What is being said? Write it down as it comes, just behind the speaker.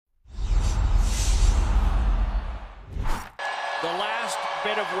The last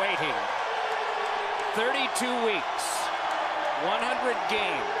bit of waiting. 32 weeks, 100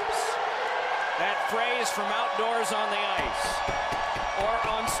 games. That phrase from outdoors on the ice or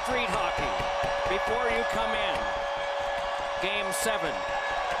on street hockey before you come in. Game 7,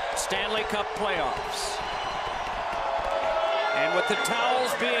 Stanley Cup Playoffs. And with the towels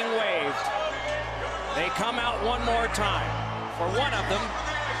being waved, they come out one more time. For one of them,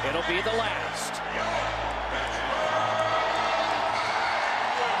 it'll be the last.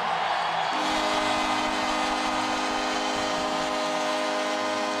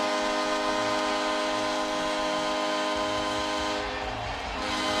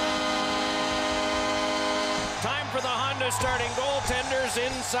 Time for the Honda starting goaltenders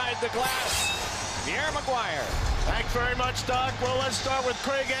inside the glass. Pierre Maguire. Thanks very much, Doc. Well, let's start with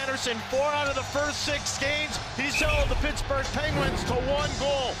Craig Anderson. 4 out of the first 6 games, he's held the Pittsburgh Penguins to 1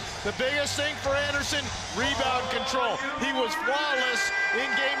 goal. The biggest thing for Anderson, rebound control. He was flawless in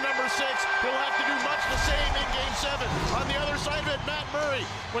game number 6. He'll have to do much the same in game 7. On the other side of it, Matt Murray.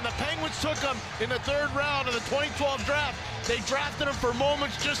 When the Penguins took him in the 3rd round of the 2012 draft, they drafted him for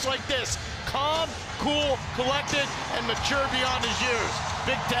moments just like this. Calm, cool, collected, and mature beyond his years.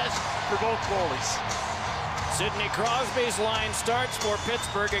 Big test for both goalies. Sidney Crosby's line starts for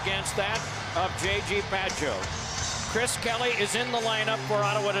Pittsburgh against that of J.G. Pageau. Chris Kelly is in the lineup for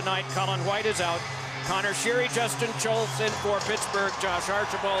Ottawa tonight. Colin White is out. Connor Sheary, Justin Schultz in for Pittsburgh. Josh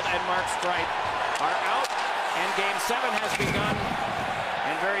Archibald and Mark Streit are out. And game 7 has begun.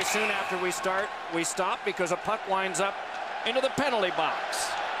 And very soon after we start, we stop because a puck winds up into the penalty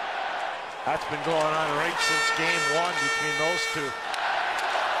box. That's been going on right since game 1 between those two.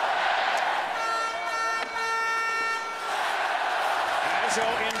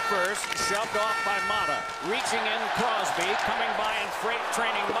 In first, shoved off by Mata. Reaching in, Crosby, coming by and freight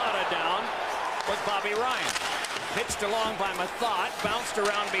training Mata down with Bobby Ryan. Pitched along by Mathot, bounced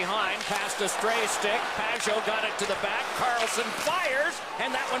around behind, past a stray stick. Pageau got it to the back. Carlson fires,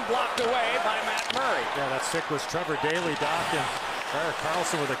 and that one blocked away by Matt Murray. Yeah, that stick was Trevor Daley, Doc, and Erik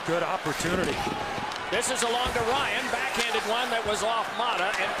Karlsson with a good opportunity. This is along to Ryan, backhanded one that was off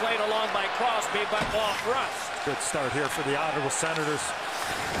Mata and played along by Crosby, but off Rust. Good start here for the Ottawa Senators.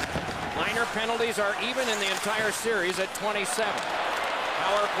 Minor penalties are even in the entire series at 27.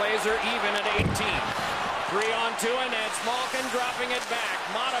 Power plays are even at 18. 3-on-2, and it's Malkin dropping it back.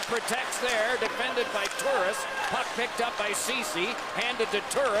 Mata protects there, defended by Turris. Puck picked up by Ceci, handed to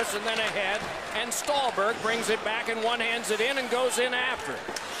Turris and then ahead. And Stallberg brings it back and one-hands it in and goes in after it.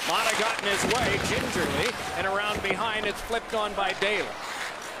 Mata got in his way gingerly, and around behind it's flipped on by Daley.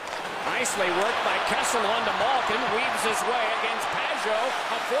 Nicely worked by Kessel onto Malkin, weaves his way against Pageau,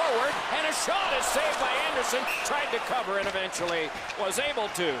 a forward, and a shot is saved by Anderson. Tried to cover and eventually was able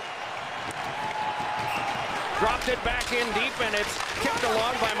to. Dropped it back in deep, and it's kicked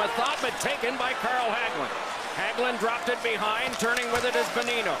along by Mathot, but taken by Carl Hagelin. Hagelin dropped it behind, turning with it is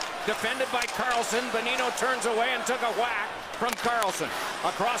Bonino. Defended by Carlson, Bonino turns away and took a whack from Carlson.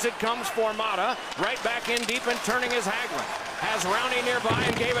 Across it comes for Mata, right back in deep and turning is Hagelin. Has Rowney nearby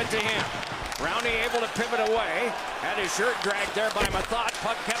and gave it to him. Rowney able to pivot away. Had his shirt dragged there by Mathot.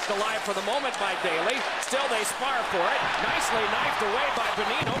 Puck kept alive for the moment by Daley. Still they spar for it. Nicely knifed away by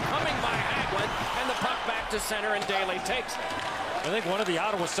Bonino. Coming by Hagelin. And the puck back to center and Daley takes it. I think one of the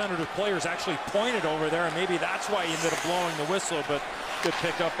Ottawa Senators players actually pointed over there, and maybe that's why he ended up blowing the whistle. But good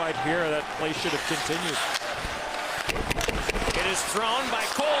pickup by Pierre. That play should have continued. It is thrown by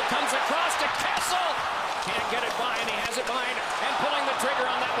Cole. Comes across to Kessel. Can't get it by, and he has it behind. And pulling the trigger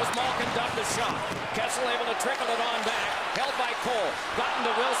on that was Malkin, dubbed the shot. Kessel able to trickle it on back. Held by Cole. Gotten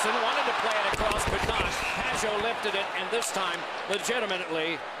to Wilson. Wanted to play it across, but not. Pageau lifted it, and this time,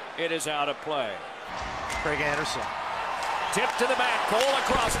 legitimately, it is out of play. Craig Anderson. Tip to the back. Cole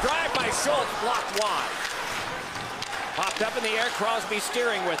across. Drive by Schultz. Blocked wide. Popped up in the air. Crosby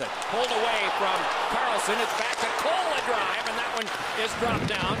steering with it. Pulled away from Carlson. It's back to Cole, a drive, and that one is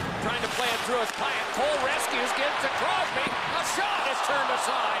dropped down. Trying to play it through his Pyatt. Cole rescues, gives to Crosby. A shot is turned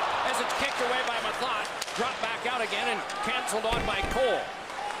aside as it's kicked away by Mathot. Dropped back out again and canceled on by Cole.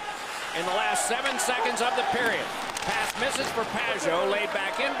 In the last 7 seconds of the period. Pass misses for Pageau. Laid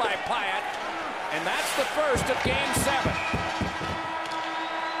back in by Pyatt. And that's the first of game 7.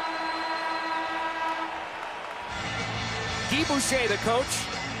 Guy Boucher, the coach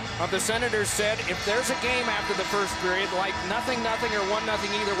of the Senators, said if there's a game after the first period, like 0-0 or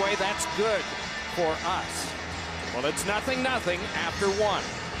 1-0 either way, that's good for us. Well, it's 0-0 after 1.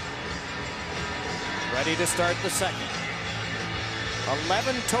 Ready to start the second.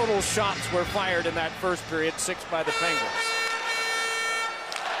 11 total shots were fired in that first period, 6 by the Penguins.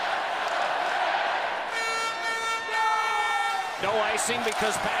 No icing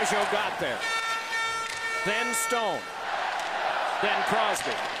because Pajot got there. Then Stone. Then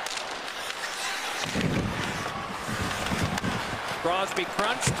Crosby. Crosby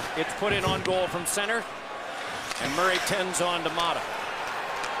crunched. It's put in on goal from center. And Murray tends on to Mata.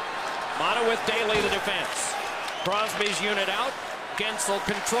 Mata with Daly the defense. Crosby's unit out. Gensel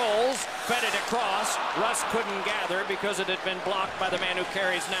controls, fed it across. Russ couldn't gather because it had been blocked by the man who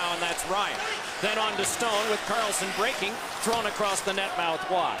carries now, and that's Ryan. Then on to Stone with Carlson breaking, thrown across the net mouth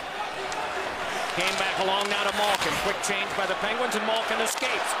wide. Came back along now to Malkin. Quick change by the Penguins, and Malkin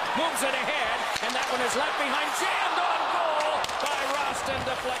escapes. Moves it ahead, and that one is left behind. Jammed on goal by Rust and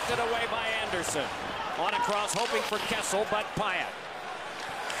deflected away by Anderson. On across, hoping for Kessel, but Pyatt.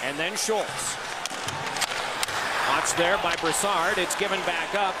 And then Schultz. Watch there by Brassard. It's given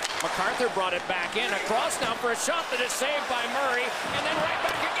back up. MacArthur brought it back in. Across now for a shot that is saved by Murray. And then right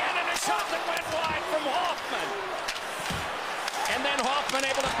back again, and a shot that went wide from Hoffman. And then Hoffman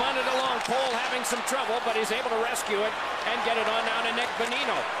able to punt it along. Cole having some trouble, but he's able to rescue it and get it on down to Nick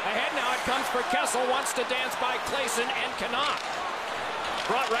Bonino. Ahead now it comes for Kessel. Wants to dance by Clayson and cannot.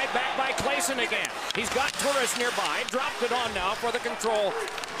 Brought right back by Clayson again. He's got Turris nearby. Dropped it on now for the control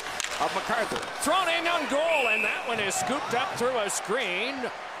of MacArthur. Thrown in on goal, and that one is scooped up through a screen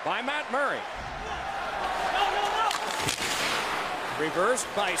by Matt Murray. Reversed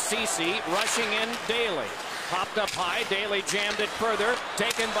by Ceci, rushing in Daly. Popped up high, Daly jammed it further.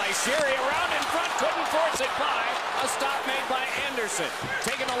 Taken by Sherry, around in front, couldn't force it by. A stop made by Anderson.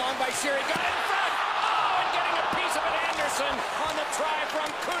 Taken along by Sherry, got in front. Oh, and getting a piece of it, Anderson on the try from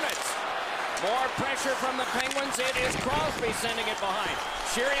Kunitz. More pressure from the Penguins. It is Crosby sending it behind.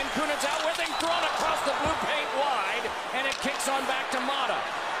 Sherry and Kunitz out with him, thrown across the blue paint wide, and it kicks on back to Mata.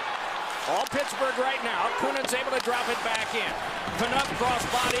 All Pittsburgh right now. Kunitz able to drop it back in. Canuck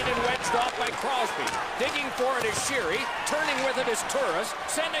cross-bodied and wedged off by Crosby. Digging for it is Sherry. Turning with it is Turris.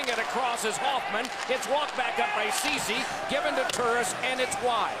 Sending it across is Hoffman. It's walked back up by Ceci. Given to Turris, and it's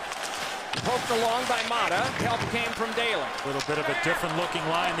wide. Poked along by Mata. Help came from Daly. A little bit of a different looking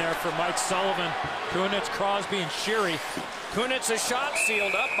line there for Mike Sullivan. Kunitz, Crosby, and Sherry. Kunitz's shot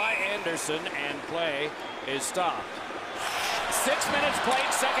sealed up by Anderson, and play is stopped. 6 minutes played,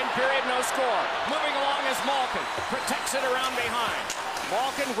 second period, no score. Moving along is Malkin. Protects it around behind.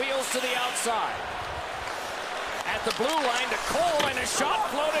 Malkin wheels to the outside. At the blue line to Cole, and a shot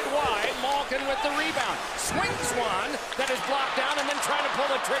floated wide. Malkin with the rebound. Swings one that is blocked down, and then trying to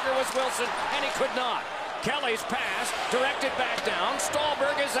pull the trigger was Wilson, and he could not. Kelly's pass, directed back down.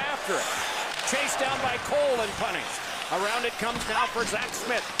 Stallberg is after it. Chased down by Cole and punished. Around it comes now for Zach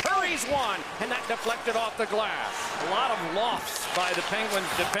Smith. Hurries one, and that deflected off the glass. A lot of lofts by the Penguins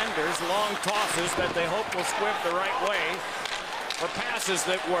defenders. Long tosses that they hope will squib the right way. For passes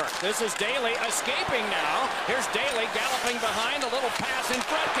that work. This is Daly escaping now. Here's Daly galloping behind. A little pass in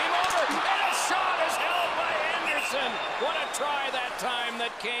front came over, and a shot is held by Anderson. What a try that time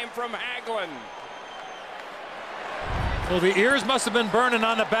that came from Hagelin. Well, the ears must have been burning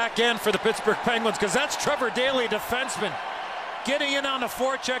on the back end for the Pittsburgh Penguins, because that's Trevor Daly, defenseman, getting in on the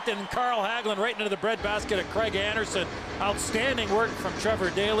forecheck, and Carl Hagelin right into the breadbasket of Craig Anderson. Outstanding work from Trevor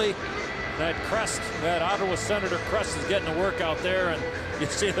Daly. That crest, that Ottawa Senator crest, is getting to work out there, and you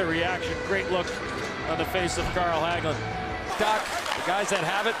see the reaction. Great look on the face of Carl Hagelin. Doc, the guys that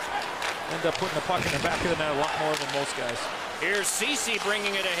have it end up putting the puck in the back of the net a lot more than most guys. Here's Ceci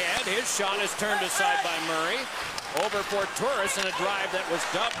bringing it ahead. His shot is turned aside by Murray. Over for Turris in a drive that was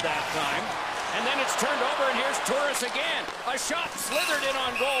dubbed that time. And then it's turned over, and here's Turris again. A shot slithered in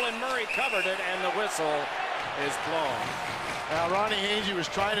on goal, and Murray covered it, and the whistle is blown. Now, Ronnie Hainsey was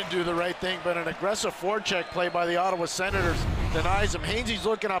trying to do the right thing, but an aggressive forecheck play by the Ottawa Senators denies him. Hainsey's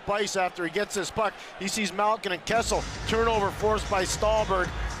looking up ice after he gets this puck. He sees Malkin and Kessel. Turnover forced by Stallberg,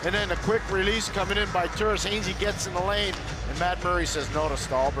 and then a quick release coming in by Turris. Hainsey gets in the lane, and Matt Murray says no to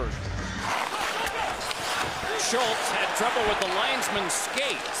Stallberg. Schultz had trouble with the linesman's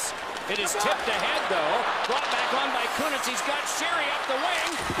skates. It is tipped ahead, though. Brought back on by Kunitz. He's got Sherry up the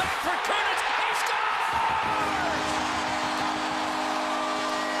wing. Back for Kunitz. He scores!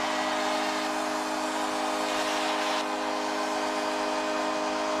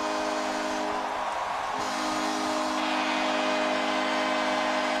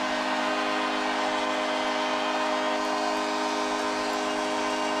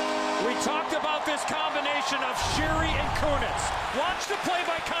 We talked about this combination of Sherry and Kunitz. Watch the play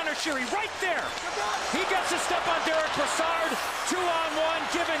by Connor Sherry right there. He gets a step on Derek Brassard. 2-on-1,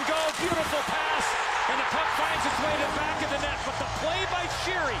 give and go, beautiful pass. And the puck finds its way to the back of the net. But the play by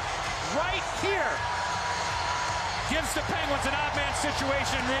Sherry right here gives the Penguins an odd man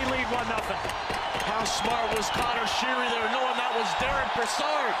situation. They lead 1-0. How smart was Connor Sheary there, knowing that was Darren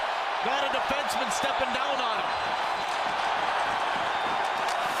Brassard. Not a defenseman stepping down on him.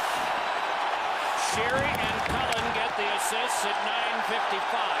 Sheary and Cullen get the assists at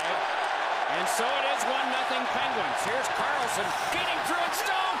 9:55. And so it is 1-0 Penguins. Here's Carlson feeding through it.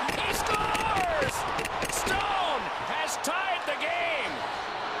 Stone, he scores! Stone has tied the game.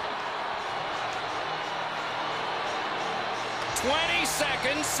 20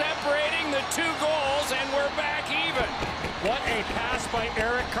 seconds separating the two goals, and we're back even. What a pass by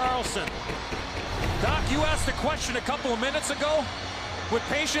Erik Karlsson. Doc, you asked a question a couple of minutes ago. With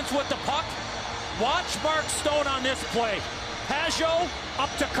patience with the puck, watch Mark Stone on this play. Pajot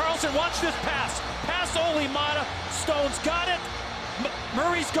up to Karlsson. Watch this pass. Pass Olli Mata. Stone's got it.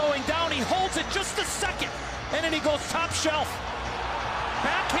 Murray's going down. He holds it just a second. And then he goes top shelf.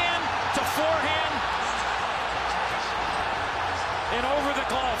 Backhand to forehand. And over the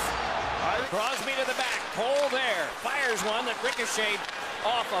glove. Crosby to the back. Cole there. Fires one that ricocheted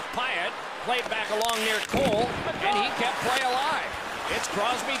off of Pyatt. Played back along near Cole. And he kept play alive. It's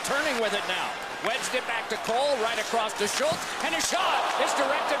Crosby turning with it now. Wedged it back to Cole, right across to Schultz, and a shot is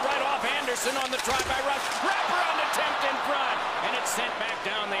directed right off Anderson on the try by Rush. Wraparound attempt in front, and it's sent back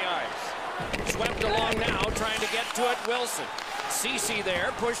down the ice. Swept along now, trying to get to it, Wilson. Ceci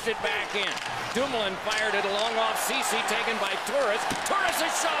there, pushed it back in. Dumoulin fired it along off Ceci, taken by Torres. Torres'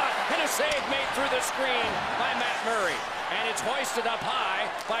 shot, and a save made through the screen by Matt Murray. And it's hoisted up high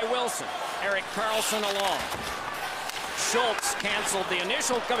by Wilson. Erik Karlsson along. Schultz canceled the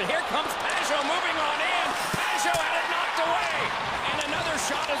initial coming. Here comes Pajot moving on in. Pajot had it knocked away. And another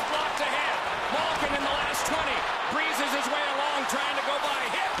shot is blocked ahead. Malkin in the last 20. Breezes his way along, trying to go by.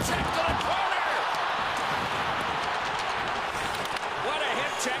 Hip check to the corner. What a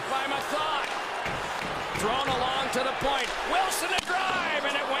hip check by Mathot. Thrown along to the point. Wilson a drive,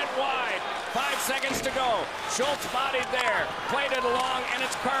 and it went wide. 5 seconds to go. Schultz bodied there. Played it along, and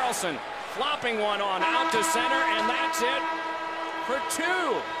it's Karlsson. Flopping one on out to center, and that's it for 2.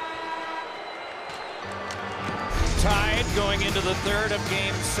 Tied going into the third of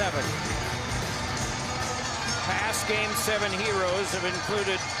Game 7. Past Game 7 heroes have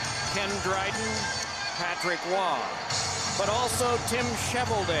included Ken Dryden, Patrick Waugh, but also Tim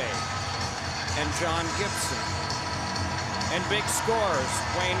Cheveldae and John Gibson. And big scores,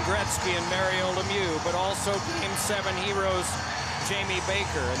 Wayne Gretzky and Mario Lemieux, but also Game 7 heroes Jamie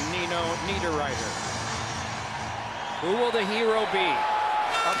Baker and Nino Niederreiter. Who will the hero be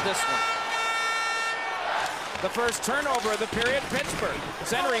of this one? The first turnover of the period, Pittsburgh.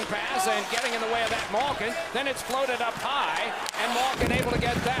 Centering pass and getting in the way of that Malkin. Then it's floated up high, and Malkin able to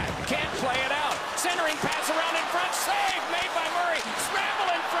get that. Can't play it out. Centering pass around in front. Save made by Murray.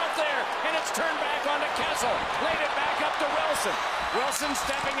 Scramble in front there, and it's turned back onto Kessel. Laid it back up to Wilson. Wilson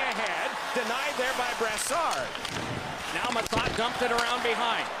stepping ahead. Denied there by Brassard. Now Mathot dumped it around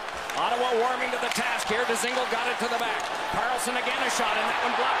behind. Ottawa warming to the task here. Dzingel got it to the back. Karlsson again a shot, and that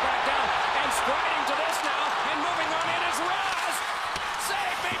one blocked back down. And striding to this now, and moving on in is Ross.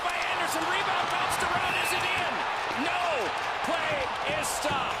 Save made by Anderson. Rebound bounce to Ross. Is it in? No. Play is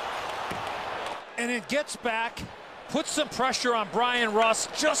stopped. And it gets back, puts some pressure on Brian Russ,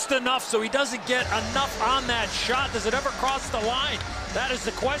 just enough so he doesn't get enough on that shot. Does it ever cross the line? That is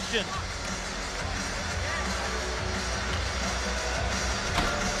the question.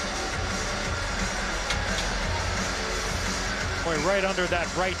 Boy, right under that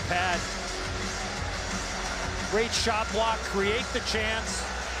right pad. Great shot block, create the chance.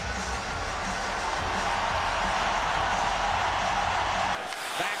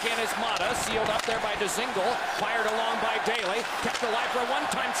 Back in is Mata, sealed up there by Dzingel. Fired along by Daly. Kept alive for a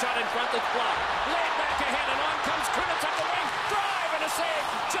one-time shot in front that's blocked. Laid back ahead, and on comes Kunitz up the wing. Drive and a save.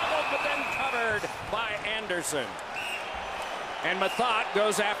 Juggled, but then covered by Anderson. And Mathot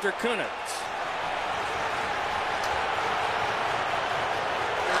goes after Kunitz.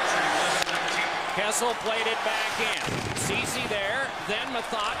 Kessel played it back in. Ceci there, then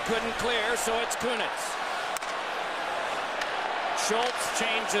Mathot couldn't clear, so it's Kunitz. Schultz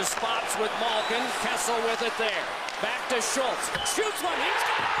changes spots with Malkin. Kessel with it there. Back to Schultz. Shoots one. He's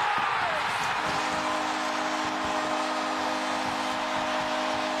got it!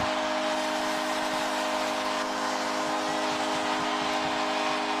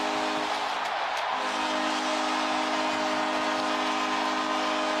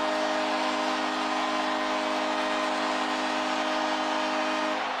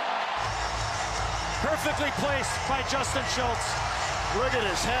 Perfectly placed by Justin Schultz. Look at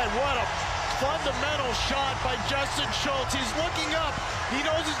his head. What a fundamental shot by Justin Schultz. He's looking up. He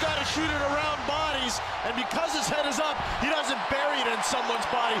knows he's got to shoot it around bodies, and because his head is up, he doesn't bury it in someone's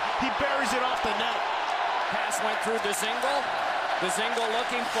body. He buries it off the net. Pass went through Dzingel. Dzingel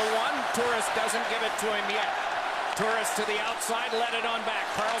looking for one. Turris doesn't give it to him yet. Turris to the outside, let it on back.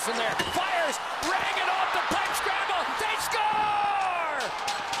 Karlsson there. Fires! Rang it off the pipe scramble! They score!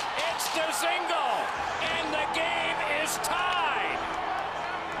 It's Dzingel, and the game is tied.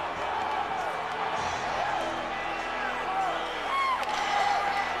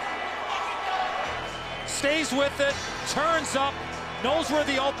 Stays with it, turns up, knows where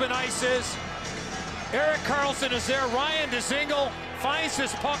the open ice is. Erik Karlsson is there. Ryan Dzingel finds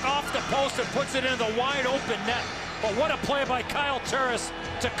his puck off the post and puts it into the wide open net. But what a play by Kyle Turris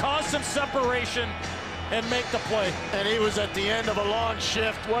to cause some separation and make the play. And he was at the end of a long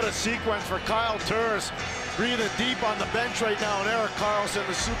shift. What a sequence for Kyle Turris. Breathing deep on the bench right now. And Erik Karlsson,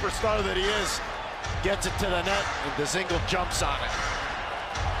 the superstar that he is, gets it to the net, and Dzingel jumps on it.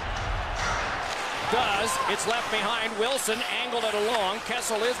 It's left behind. Wilson angled it along.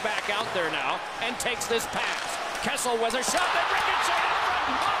 Kessel is back out there now and takes this pass. Kessel with a shot that ricocheted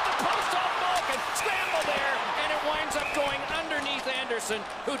in front off the post off Malkin. Scramble there, and it winds up going underneath Anderson,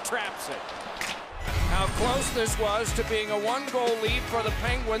 who traps it. How close this was to being a one-goal lead for the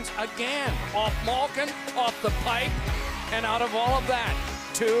Penguins again. Off Malkin, off the pipe, and out of all of that,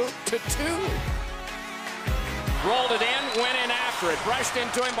 2-2. Rolled it in, went in after it. Brushed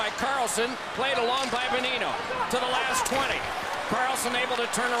into him by Karlsson. Played along by Bonino. To the last 20. Karlsson able to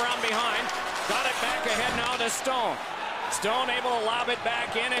turn around behind. Got it back ahead now to Stone. Stone able to lob it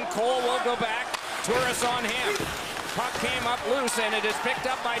back in, and Cole will go back. Turris on him. Puck came up loose, and it is picked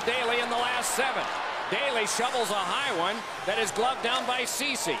up by Daly in the last 7. Daly shovels a high one that is gloved down by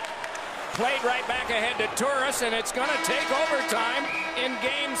Ceci. Played right back ahead to Turris, and it's going to take overtime in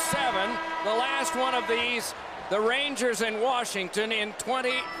Game 7. The last one of these, the Rangers in Washington in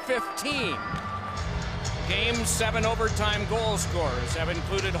 2015. Game 7 overtime goal scorers have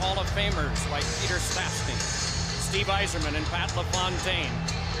included Hall of Famers like Peter Stastny, Steve Yzerman, and Pat LaFontaine,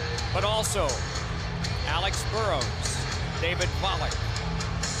 but also Alex Burrows, David Pollack,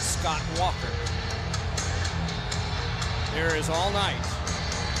 Scott Walker. There is all night,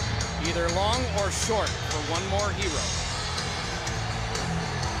 either long or short, for one more hero.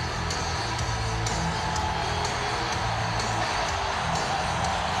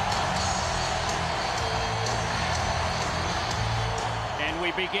 And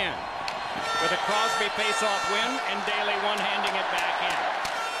we begin with a Crosby face-off win, and Daly one-handing it back in.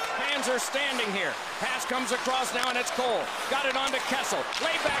 Fans are standing here. Pass comes across now, and it's Cole. Got it on to Kessel.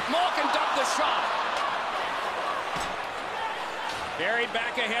 Laid back, Malkin dumped the shot. Carried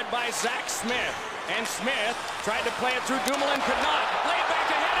back ahead by Zach Smith. And Smith tried to play it through Dumoulin, could not. Laid back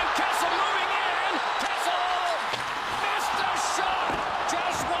ahead, and Kessel moving in. Kessel missed a shot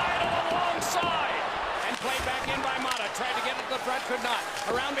just wide of the long side. And played back in by Mata. Tried to get it to the front, could not.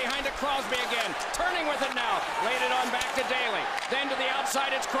 Around behind to Crosby again. Turning with it now. Laid it on back to Daly. Then to the outside,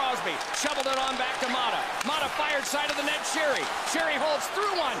 it's Crosby. Shoveled it on back to Mata. Mata fired side of the net, Sheary. Sheary holds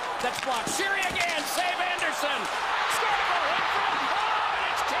through one. That's blocked. Sheary again. Save Anderson. Scramble in front. Oh, and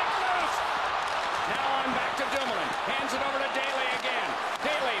it's kicked loose. Now on back to Dumoulin. Hands it over to Daly again.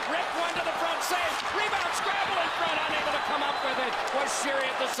 Daly ripped one to the front. Save. Rebound. Scramble in front. Unable to come up with it was Sheary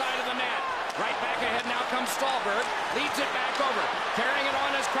at the side of the net. Right back ahead now comes Stallberg. Leads it back over. Carrying it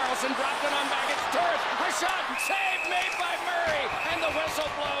on as Karlsson dropped it on back. It's Turris. A shot. Save made by Murray. And the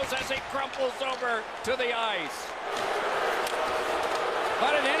whistle blows as he crumples over to the ice.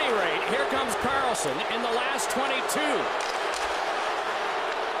 But at any rate, here comes Karlsson in the last 22.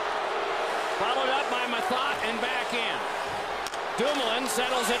 Followed up by Mathot and back in. Dumoulin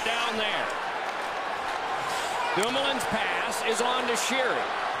settles it down there. Dumoulin's pass is on to Sheary.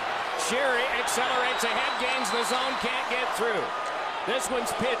 Sheary accelerates ahead, gains the zone, can't get through. This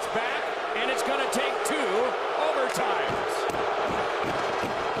one's pitched back, and it's going to take 2 overtimes.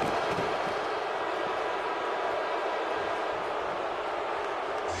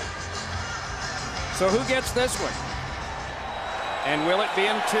 So who gets this one? And will it be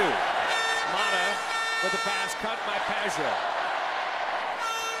in 2? Mata with the pass cut by Pajot.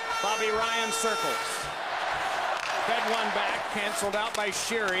 Bobby Ryan circles. Fed one back, canceled out by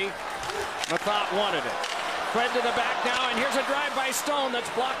Sheary. Mathot wanted it. Fred to the back now, and here's a drive by Stone that's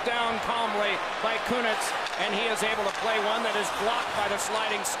blocked down calmly by Kunitz, and he is able to play one that is blocked by the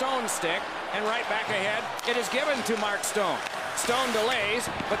sliding Stone stick, and right back ahead, it is given to Mark Stone. Stone delays,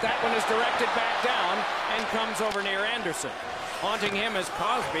 but that one is directed back down and comes over near Anderson. Haunting him is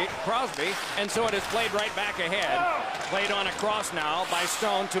Crosby, and so it is played right back ahead. Played on a cross now by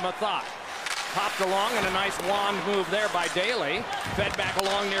Stone to Mathot. Popped along and a nice wand move there by Daly. Fed back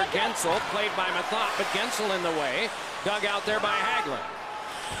along near Gensel. Played by Mathot, but Gensel in the way. Dug out there by Hagelin.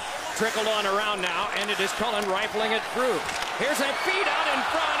 Trickled on around now, and it is Cullen rifling it through. Here's a feed out in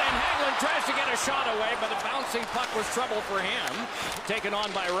front, and Hagelin tries to get a shot away, but a bouncing puck was trouble for him. Taken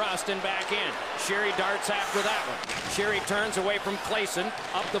on by Rust and back in. Sherry darts after that one. Sherry turns away from Clayson.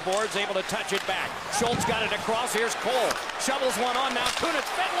 Up the boards, able to touch it back. Schultz got it across. Here's Cole. Shovels one on now. Kunitz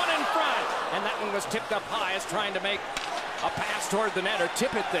fed one in front, and that one was tipped up high as trying to make a pass toward the net, or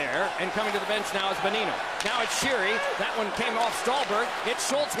tip it there, and coming to the bench now is Bonino. Now it's Sherry. That one came off Stallberg. It's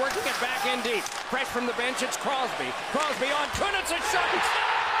Schultz working it back in deep. Fresh from the bench, it's Crosby. Crosby on Kunitz, a shot.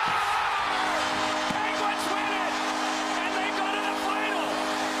 Penguins win it, and they go to the final.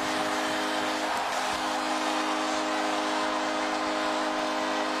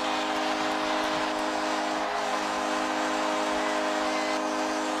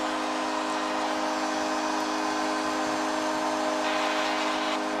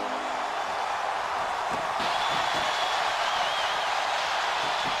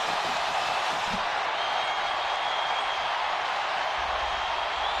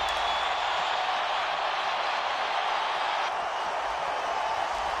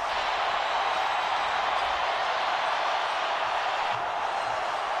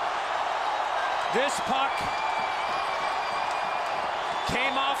 This puck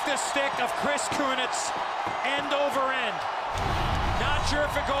came off the stick of Chris Kunitz, end over end. Not sure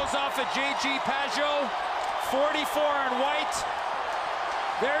if it goes off of J.G. Pajot, 44 in white.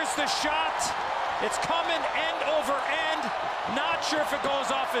 There's the shot. It's coming end over end. Not sure if it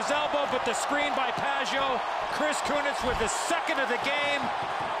goes off his elbow, but the screen by Pajot. Chris Kunitz with the second of the game.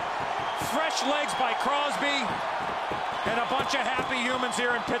 Fresh legs by Crosby. And a bunch of happy humans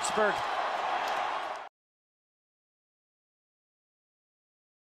here in Pittsburgh.